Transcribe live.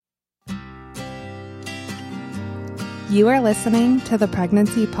You are listening to the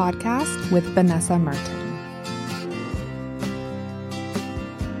Pregnancy Podcast with Vanessa Merton.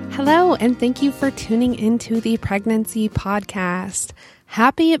 Hello, and thank you for tuning into the Pregnancy Podcast.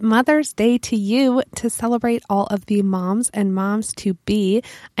 Happy Mother's Day to you. To celebrate all of the moms and moms-to-be,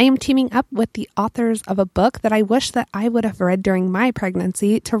 I am teaming up with the authors of a book that I wish that I would have read during my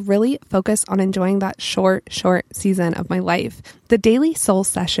pregnancy to really focus on enjoying that short season of my life. The Daily Soul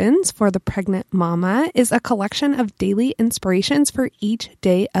Sessions for the Pregnant Mama is a collection of daily inspirations for each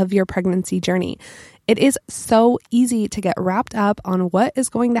day of your pregnancy journey. It is so easy to get wrapped up on what is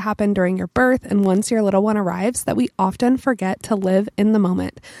going to happen during your birth and once your little one arrives that we often forget to live in the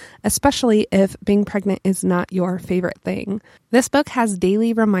moment, especially if being pregnant is not your favorite thing. This book has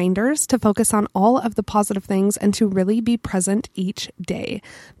daily reminders to focus on all of the positive things and to really be present each day.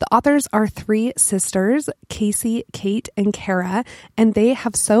 The authors are three sisters, Casey, Kate, and Kara, and they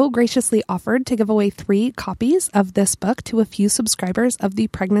have so graciously offered to give away 3 copies of this book to a few subscribers of the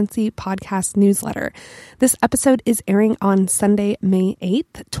Pregnancy Podcast newsletter. This episode is airing on Sunday, May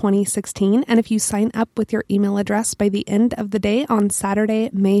 8th, 2016, and if you sign up with your email address by the end of the day on Saturday,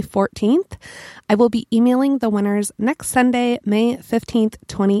 May 14th, I will be emailing the winners next Sunday, May 15th,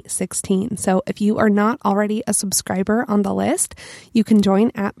 2016. So if you are not already a subscriber on the list, you can join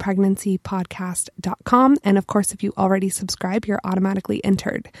at pregnancypodcast.com. And of course, if you already subscribe, you're automatically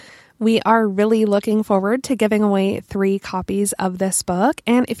entered. We are really looking forward to giving away 3 copies of this book.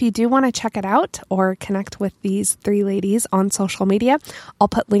 And if you do want to check it out or connect with these 3 ladies on social media, I'll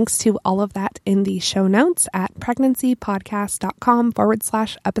put links to all of that in the show notes at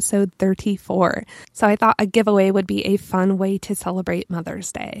pregnancypodcast.com/episode 34. So I thought a giveaway would be a fun way to celebrate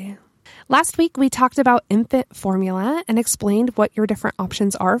Mother's Day. Last week, we talked about infant formula and explained what your different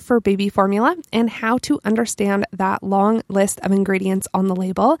options are for baby formula and how to understand that long list of ingredients on the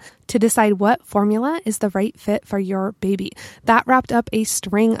label to decide what formula is the right fit for your baby. That wrapped up a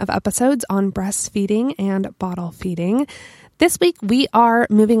string of episodes on breastfeeding and bottle feeding. This week, we are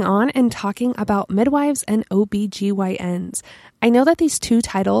moving on and talking about midwives and OBGYNs. I know that these 2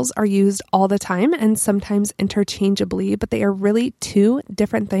 titles are used all the time and sometimes interchangeably, but they are really 2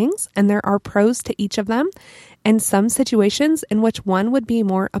 different things, and there are pros to each of them, and some situations in which one would be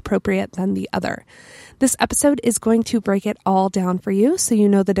more appropriate than the other. This episode is going to break it all down for you so you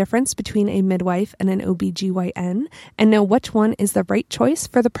know the difference between a midwife and an OBGYN and know which one is the right choice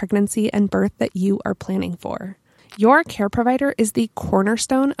for the pregnancy and birth that you are planning for. Your care provider is the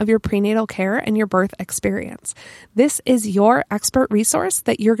cornerstone of your prenatal care and your birth experience. This is your expert resource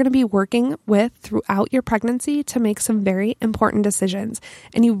that you're going to be working with throughout your pregnancy to make some very important decisions,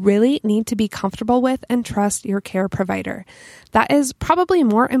 and you really need to be comfortable with and trust your care provider. That is probably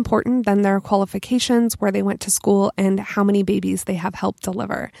more important than their qualifications, where they went to school, and how many babies they have helped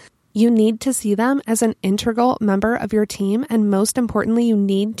deliver. You need to see them as an integral member of your team, and most importantly, you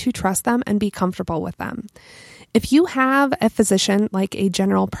need to trust them and be comfortable with them. If you have a physician like a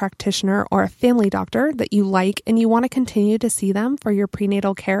general practitioner or a family doctor that you like and you want to continue to see them for your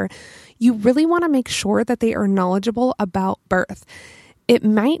prenatal care, you really want to make sure that they are knowledgeable about birth. It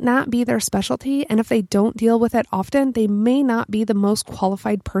might not be their specialty, and if they don't deal with it often, they may not be the most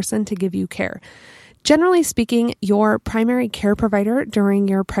qualified person to give you care. Generally speaking, your primary care provider during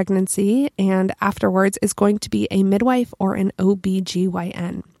your pregnancy and afterwards is going to be a midwife or an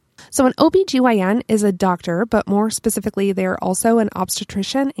OBGYN. So an OBGYN is a doctor, but more specifically, they're also an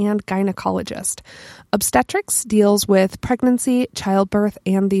obstetrician and gynecologist. Obstetrics deals with pregnancy, childbirth,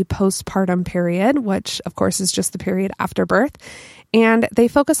 and the postpartum period, which of course is just the period after birth. And they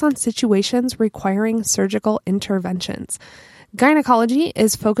focus on situations requiring surgical interventions. Gynecology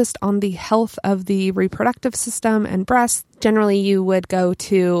is focused on the health of the reproductive system and breasts. Generally, you would go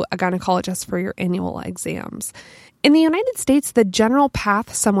to a gynecologist for your annual exams. In the United States, the general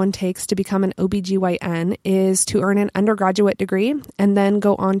path someone takes to become an OBGYN is to earn an undergraduate degree and then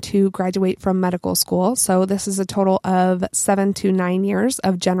go on to graduate from medical school. So this is a total of 7 to 9 years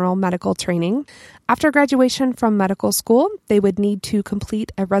of general medical training. After graduation from medical school, they would need to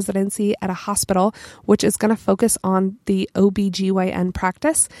complete a residency at a hospital, which is going to focus on the OBGYN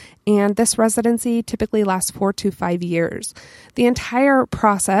practice. And this residency typically lasts 4 to 5 years. The entire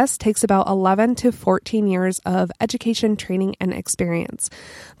process takes about 11 to 14 years of education, training, and experience.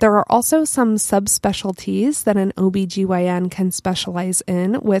 There are also some subspecialties that an OBGYN can specialize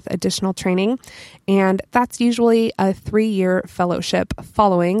in with additional training, and that's usually a 3-year fellowship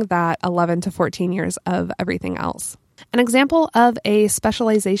following that 11 to 14 years of everything else. An example of a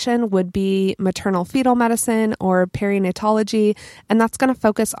specialization would be maternal fetal medicine or perinatology, and that's going to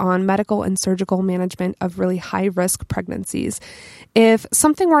focus on medical and surgical management of really high-risk pregnancies. If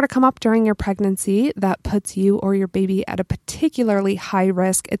something were to come up during your pregnancy that puts you or your baby at a particularly high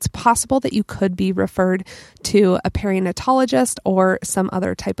risk, it's possible that you could be referred to a perinatologist or some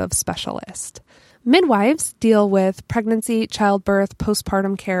other type of specialist. Midwives deal with pregnancy, childbirth,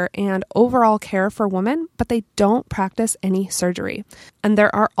 postpartum care, and overall care for women, but they don't practice any surgery. And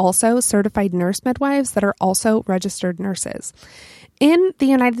there are also certified nurse midwives that are also registered nurses. In the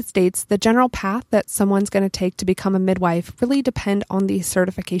United States, the general path that someone's going to take to become a midwife really depend on the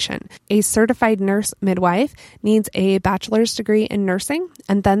certification. A certified nurse midwife needs a bachelor's degree in nursing,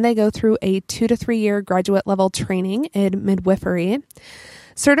 and then they go through a 2 to 3 year graduate level training in midwifery.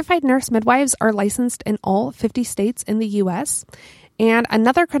 Certified nurse midwives are licensed in all 50 states in the U.S., and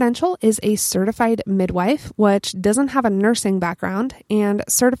another credential is a certified midwife, which doesn't have a nursing background, and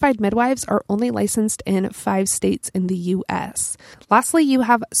certified midwives are only licensed in 5 states in the U.S. Lastly, you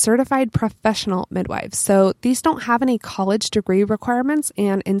have certified professional midwives. So these don't have any college degree requirements,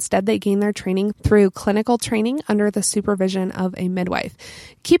 and instead they gain their training through clinical training under the supervision of a midwife.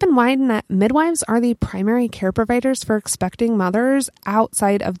 Keep in mind that midwives are the primary care providers for expecting mothers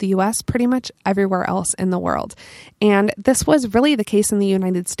outside of the U.S., pretty much everywhere else in the world. And this was really the case in the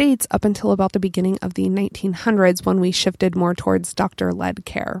United States up until about the beginning of the 1900s when we shifted more towards doctor-led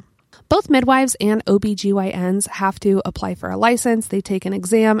care. Both midwives and OBGYNs have to apply for a license, they take an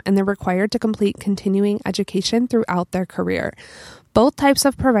exam, and they're required to complete continuing education throughout their career. Both types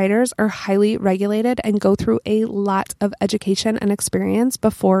of providers are highly regulated and go through a lot of education and experience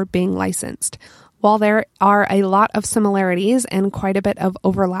before being licensed. While there are a lot of similarities and quite a bit of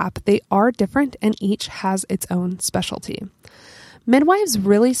overlap, they are different and each has its own specialty. Midwives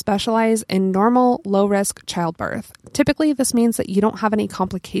really specialize in normal, low-risk childbirth. Typically, this means that you don't have any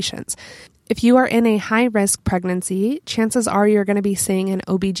complications. If you are in a high-risk pregnancy, chances are you're going to be seeing an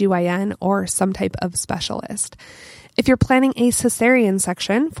OBGYN or some type of specialist. If you're planning a cesarean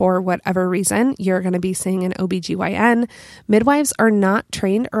section for whatever reason, you're going to be seeing an OBGYN. Midwives are not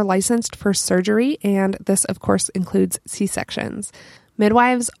trained or licensed for surgery, and this, of course, includes C-sections.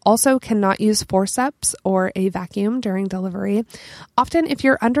 Midwives also cannot use forceps or a vacuum during delivery. Often, if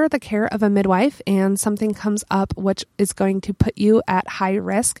you're under the care of a midwife and something comes up which is going to put you at high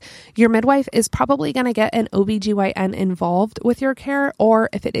risk, your midwife is probably going to get an OBGYN involved with your care, or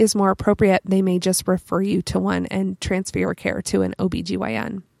if it is more appropriate, they may just refer you to one and transfer your care to an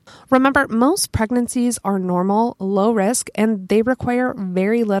OBGYN. Remember, most pregnancies are normal, low risk, and they require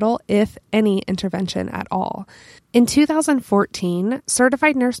very little, if any, intervention at all. In 2014,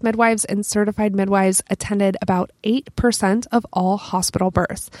 certified nurse midwives and certified midwives attended about 8% of all hospital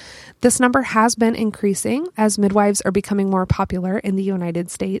births. This number has been increasing as midwives are becoming more popular in the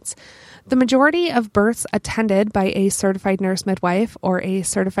United States. The majority of births attended by a certified nurse midwife or a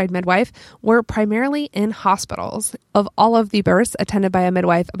certified midwife were primarily in hospitals. Of all of the births attended by a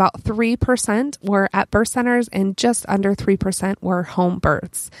midwife, about 3% were at birth centers and just under 3% were home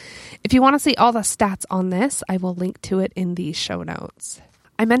births. If you want to see all the stats on this, I will link to it in the show notes.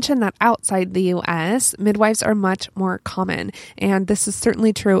 I mentioned that outside the US, midwives are much more common, and this is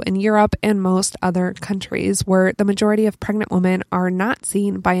certainly true in Europe and most other countries where the majority of pregnant women are not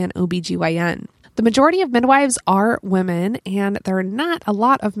seen by an OBGYN. The majority of midwives are women, and there are not a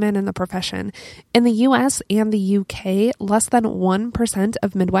lot of men in the profession. In the US and the UK, less than 1%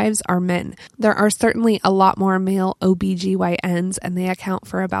 of midwives are men. There are certainly a lot more male OBGYNs, and they account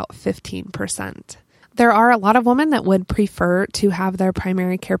for about 15%. There are a lot of women that would prefer to have their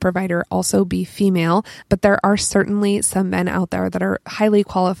primary care provider also be female, but there are certainly some men out there that are highly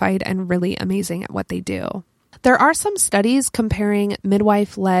qualified and really amazing at what they do. There are some studies comparing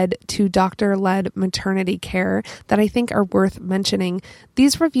midwife-led to doctor-led maternity care that I think are worth mentioning.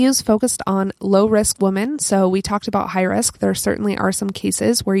 These reviews focused on low-risk women, so we talked about high risk. There certainly are some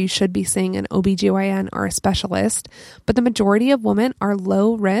cases where you should be seeing an OBGYN or a specialist, but the majority of women are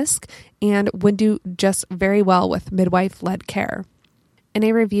low risk and would do just very well with midwife-led care. In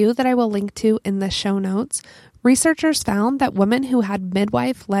a review that I will link to in the show notes, researchers found that women who had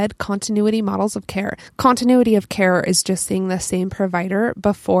midwife-led continuity models of care, continuity of care is just seeing the same provider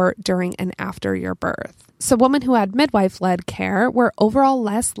before, during, and after your birth. So women who had midwife-led care were overall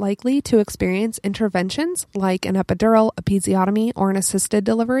less likely to experience interventions like an epidural, episiotomy, or an assisted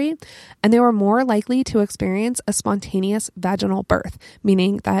delivery, and they were more likely to experience a spontaneous vaginal birth,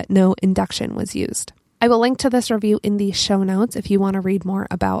 meaning that no induction was used. I will link to this review in the show notes if you want to read more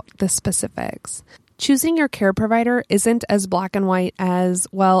about the specifics. Choosing your care provider isn't as black and white as,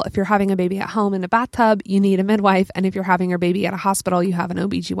 well, if you're having a baby at home in a bathtub, you need a midwife, and if you're having your baby at a hospital, you have an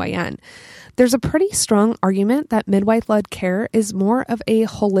OBGYN. There's a pretty strong argument that midwife-led care is more of a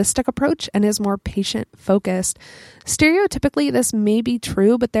holistic approach and is more patient-focused. Stereotypically, this may be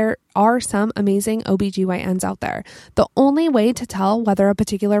true, but there are some amazing OBGYNs out there. The only way to tell whether a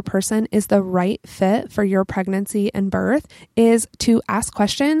particular person is the right fit for your pregnancy and birth is to ask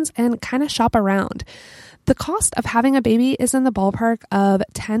questions and kind of shop around. The cost of having a baby is in the ballpark of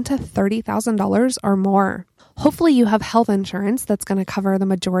 $10,000 to $30,000 or more. Hopefully you have health insurance that's going to cover the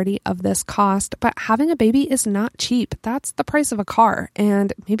majority of this cost, but having a baby is not cheap. That's the price of a car,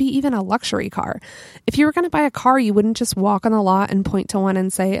 and maybe even a luxury car. If you were going to buy a car, you wouldn't just walk on the lot and point to one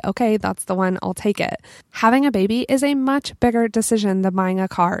and say, okay, that's the one, I'll take it. Having a baby is a much bigger decision than buying a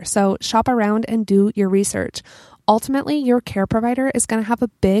car, so shop around and do your research. Ultimately, your care provider is going to have a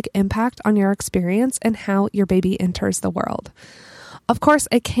big impact on your experience and how your baby enters the world. Of course,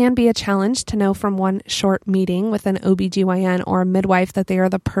 it can be a challenge to know from one short meeting with an OBGYN or a midwife that they are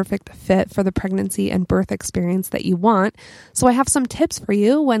the perfect fit for the pregnancy and birth experience that you want. So I have some tips for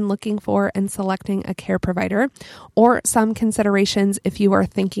you when looking for and selecting a care provider, or some considerations if you are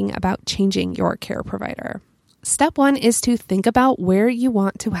thinking about changing your care provider. Step 1 is to think about where you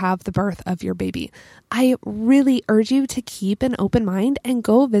want to have the birth of your baby. I really urge you to keep an open mind and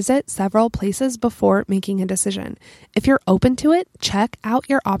go visit several places before making a decision. If you're open to it, check out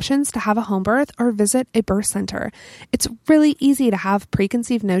your options to have a home birth or visit a birth center. It's really easy to have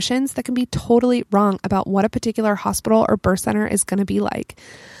preconceived notions that can be totally wrong about what a particular hospital or birth center is going to be like.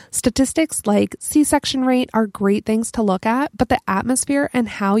 Statistics like C-section rate are great things to look at, but the atmosphere and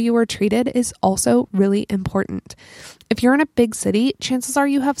how you were treated is also really important. If you're in a big city, chances are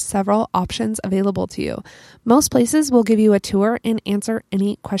you have several options available to you. Most places will give you a tour and answer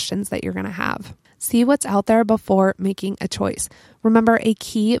any questions that you're going to have. See what's out there before making a choice. Remember, a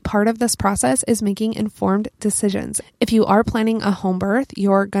key part of this process is making informed decisions. If you are planning a home birth,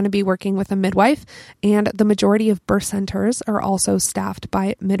 you're going to be working with a midwife, and the majority of birth centers are also staffed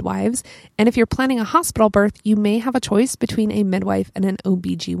by midwives. And if you're planning a hospital birth, you may have a choice between a midwife and an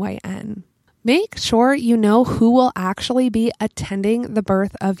OBGYN. Make sure you know who will actually be attending the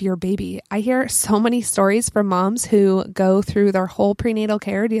birth of your baby. I hear so many stories from moms who go through their whole prenatal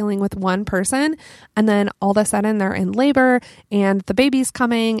care dealing with one person, and then all of a sudden they're in labor and the baby's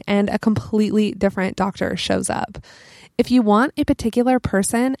coming and a completely different doctor shows up. If you want a particular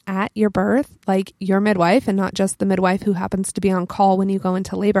person at your birth, like your midwife and not just the midwife who happens to be on call when you go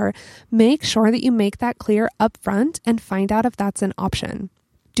into labor, make sure that you make that clear up front and find out if that's an option.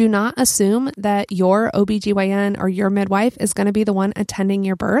 Do not assume that your OBGYN or your midwife is going to be the one attending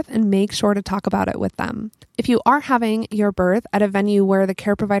your birth, and make sure to talk about it with them. If you are having your birth at a venue where the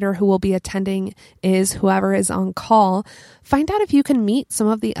care provider who will be attending is whoever is on call, find out if you can meet some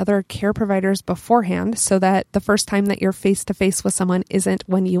of the other care providers beforehand so that the first time that you're face-to-face with someone isn't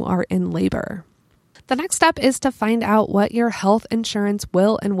when you are in labor. The next step is to find out what your health insurance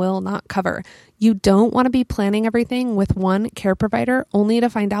will and will not cover. You don't want to be planning everything with one care provider only to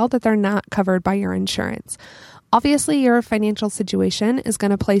find out that they're not covered by your insurance. Obviously, your financial situation is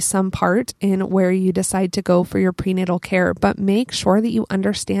going to play some part in where you decide to go for your prenatal care, but make sure that you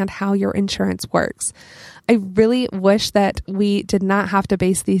understand how your insurance works. I really wish that we did not have to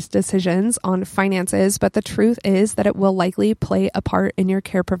base these decisions on finances, but the truth is that it will likely play a part in your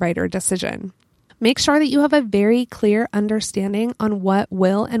care provider decision. Make sure that you have a very clear understanding on what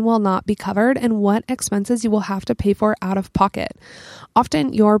will and will not be covered and what expenses you will have to pay for out of pocket.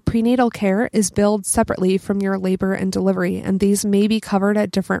 Often, your prenatal care is billed separately from your labor and delivery, and these may be covered at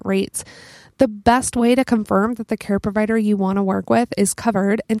different rates. The best way to confirm that the care provider you want to work with is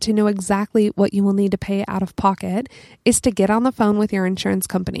covered and to know exactly what you will need to pay out of pocket is to get on the phone with your insurance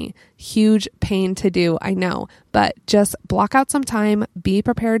company. Huge pain to do, I know, but just block out some time, be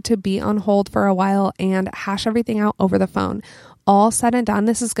prepared to be on hold for a while, and hash everything out over the phone. All said and done,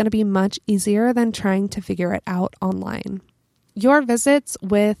 this is going to be much easier than trying to figure it out online. Your visits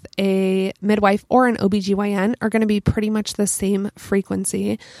with a midwife or an OBGYN are going to be pretty much the same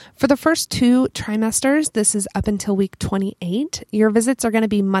frequency. For the first 2 trimesters, this is up until week 28, your visits are going to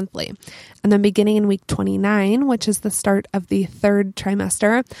be monthly. And then beginning in week 29, which is the start of the 3rd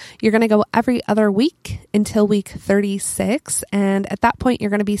trimester, you're going to go every other week until week 36. And at that point, you're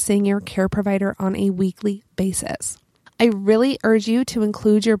going to be seeing your care provider on a weekly basis. I really urge you to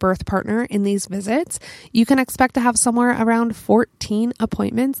include your birth partner in these visits. You can expect to have somewhere around 14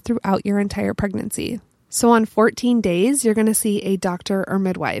 appointments throughout your entire pregnancy. So on 14 days, you're going to see a doctor or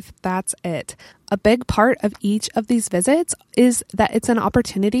midwife. That's it. A big part of each of these visits is that it's an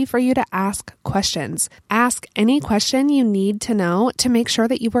opportunity for you to ask questions. Ask any question you need to know to make sure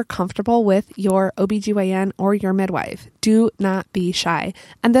that you are comfortable with your OBGYN or your midwife. Do not be shy.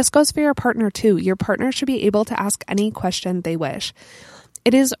 And this goes for your partner too. Your partner should be able to ask any question they wish.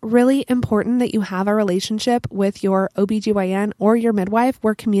 It is really important that you have a relationship with your OBGYN or your midwife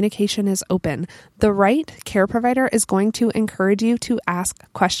where communication is open. The right care provider is going to encourage you to ask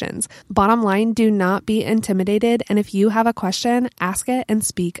questions. Bottom line, do not be intimidated. And if you have a question, ask it and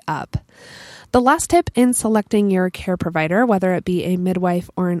speak up. The last tip in selecting your care provider, whether it be a midwife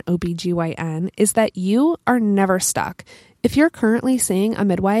or an OBGYN, is that you are never stuck. If you're currently seeing a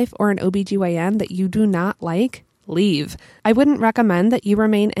midwife or an OBGYN that you do not like, leave. I wouldn't recommend that you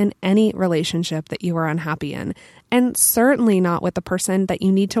remain in any relationship that you are unhappy in, and certainly not with the person that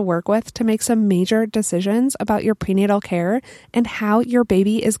you need to work with to make some major decisions about your prenatal care and how your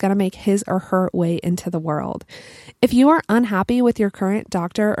baby is going to make his or her way into the world. If you are unhappy with your current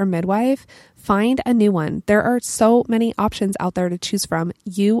doctor or midwife, find a new one. There are so many options out there to choose from.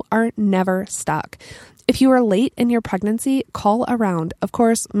 You are never stuck. If you are late in your pregnancy, call around. Of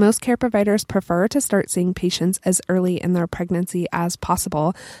course, most care providers prefer to start seeing patients as early in their pregnancy as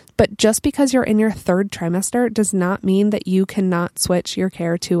possible, but just because you're in your third trimester does not mean that you cannot switch your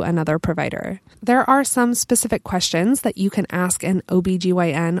care to another provider. There are some specific questions that you can ask an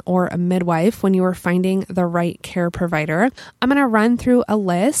OBGYN or a midwife when you are finding the right care provider. I'm going to run through a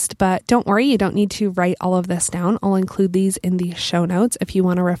list, but don't worry, you don't need to write all of this down. I'll include these in the show notes if you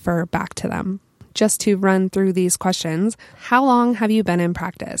want to refer back to them. Just to run through these questions, how long have you been in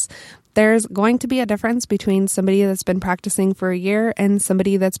practice? There's going to be a difference between somebody that's been practicing for a year and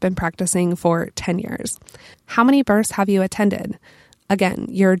somebody that's been practicing for 10 years. How many births have you attended? Again,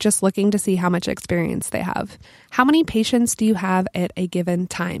 you're just looking to see how much experience they have. How many patients do you have at a given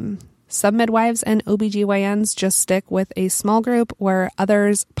time? Some midwives and OBGYNs just stick with a small group where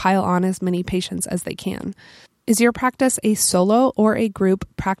others pile on as many patients as they can. Is your practice a solo or a group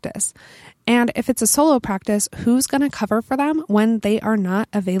practice? And if it's a solo practice, who's going to cover for them when they are not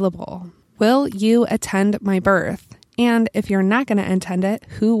available? Will you attend my birth? And if you're not going to attend it,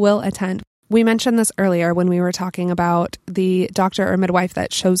 who will attend? We mentioned this earlier when we were talking about the doctor or midwife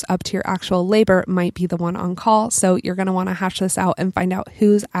that shows up to your actual labor might be the one on call. So you're going to want to hash this out and find out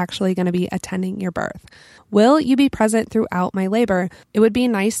who's actually going to be attending your birth. Will you be present throughout my labor? It would be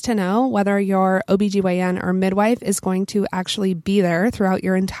nice to know whether your OBGYN or midwife is going to actually be there throughout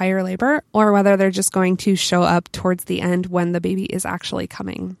your entire labor or whether they're just going to show up towards the end when the baby is actually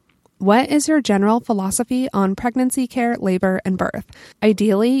coming. What is your general philosophy on pregnancy care, labor, and birth?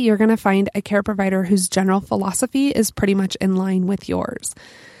 Ideally, you're going to find a care provider whose general philosophy is pretty much in line with yours.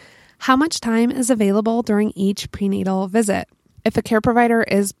 How much time is available during each prenatal visit? If a care provider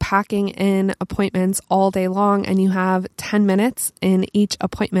is packing in appointments all day long and you have 10 minutes in each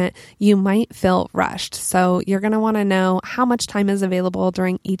appointment, you might feel rushed. So you're going to want to know how much time is available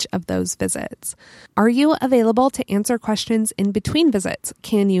during each of those visits. Are you available to answer questions in between visits?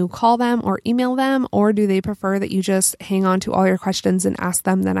 Can you call them or email them, or do they prefer that you just hang on to all your questions and ask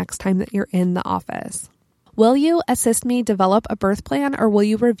them the next time that you're in the office? Will you assist me develop a birth plan, or will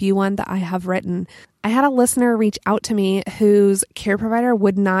you review one that I have written? I had a listener reach out to me whose care provider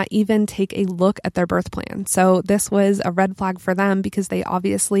would not even take a look at their birth plan. So this was a red flag for them because they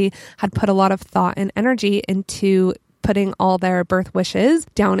obviously had put a lot of thought and energy into putting all their birth wishes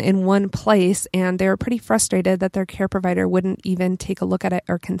down in one place, and they were pretty frustrated that their care provider wouldn't even take a look at it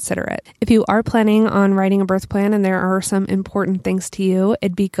or consider it. If you are planning on writing a birth plan and there are some important things to you,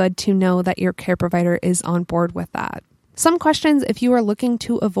 it'd be good to know that your care provider is on board with that. Some questions, if you are looking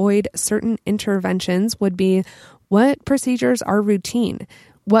to avoid certain interventions, would be: what procedures are routine?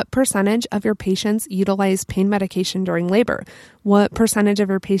 What percentage of your patients utilize pain medication during labor? What percentage of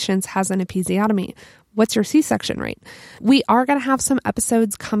your patients has an episiotomy? What's your C-section rate? We are going to have some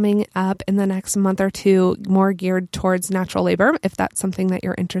episodes coming up in the next month or two more geared towards natural labor, if that's something that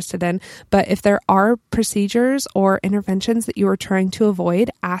you're interested in. But if there are procedures or interventions that you are trying to avoid,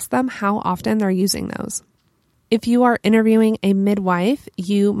 ask them how often they're using those. If you are interviewing a midwife,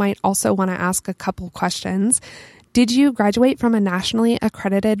 you might also want to ask a couple questions. Did you graduate from a nationally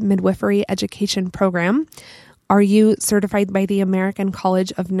accredited midwifery education program? Are you certified by the American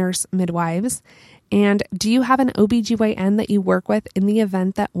College of Nurse Midwives? And do you have an OBGYN that you work with in the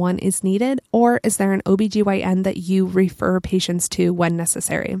event that one is needed? Or is there an OBGYN that you refer patients to when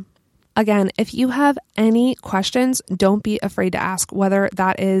necessary? Again, if you have any questions, don't be afraid to ask, whether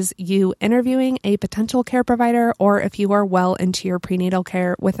that is you interviewing a potential care provider or if you are well into your prenatal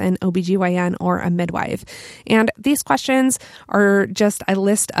care with an OBGYN or a midwife. And these questions are just a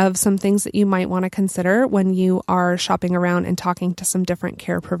list of some things that you might want to consider when you are shopping around and talking to some different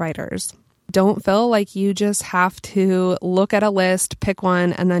care providers. Don't feel like you just have to look at a list, pick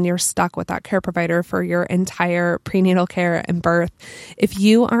one, and then you're stuck with that care provider for your entire prenatal care and birth. If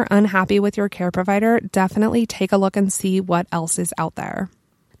you are unhappy with your care provider, definitely take a look and see what else is out there.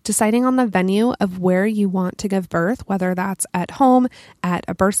 Deciding on the venue of where you want to give birth, whether that's at home, at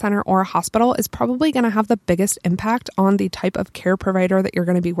a birth center, or a hospital, is probably going to have the biggest impact on the type of care provider that you're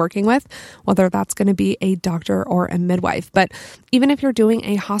going to be working with, whether that's going to be a doctor or a midwife. But even if you're doing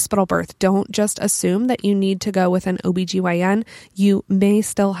a hospital birth, don't just assume that you need to go with an OBGYN. You may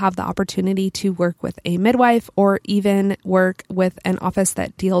still have the opportunity to work with a midwife or even work with an office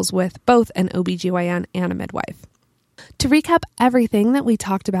that deals with both an OBGYN and a midwife. To recap everything that we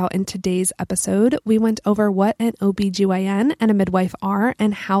talked about in today's episode, we went over what an OBGYN and a midwife are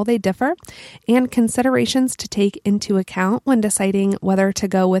and how they differ, and considerations to take into account when deciding whether to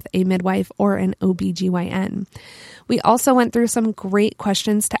go with a midwife or an OBGYN. We also went through some great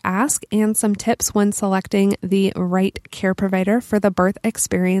questions to ask and some tips when selecting the right care provider for the birth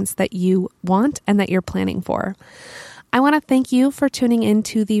experience that you want and that you're planning for. I want to thank you for tuning in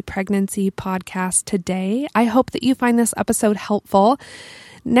to the Pregnancy Podcast today. I hope that you find this episode helpful.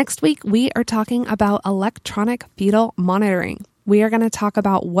 Next week, we are talking about electronic fetal monitoring. We are going to talk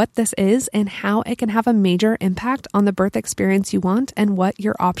about what this is and how it can have a major impact on the birth experience you want and what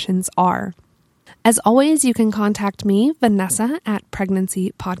your options are. As always, you can contact me, Vanessa, at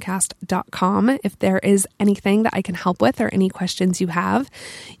pregnancypodcast.com if there is anything that I can help with or any questions you have.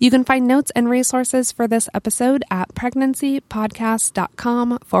 You can find notes and resources for this episode at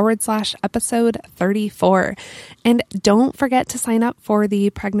pregnancypodcast.com/episode 34. And don't forget to sign up for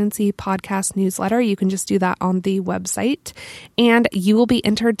the Pregnancy Podcast newsletter. You can just do that on the website. And you will be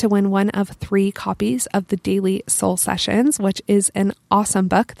entered to win one of 3 copies of the Daily Soul Sessions, which is an awesome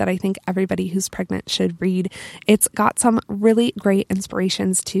book that I think everybody who's pregnant should read. It's got some really great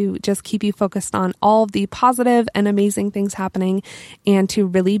inspirations to just keep you focused on all of the positive and amazing things happening and to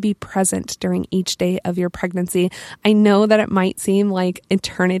really be present during each day of your pregnancy. I know that it might seem like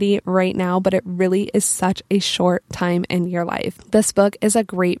eternity right now, but it really is such a short time in your life. This book is a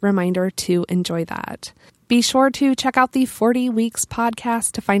great reminder to enjoy that. Be sure to check out the 40 Weeks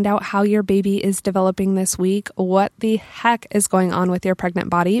podcast to find out how your baby is developing this week, what the heck is going on with your pregnant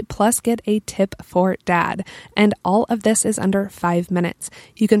body, plus get a tip for dad. And all of this is under 5 minutes.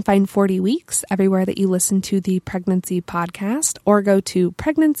 You can find 40 Weeks everywhere that you listen to the Pregnancy Podcast, or go to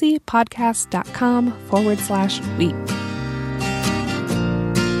pregnancypodcast.com/week.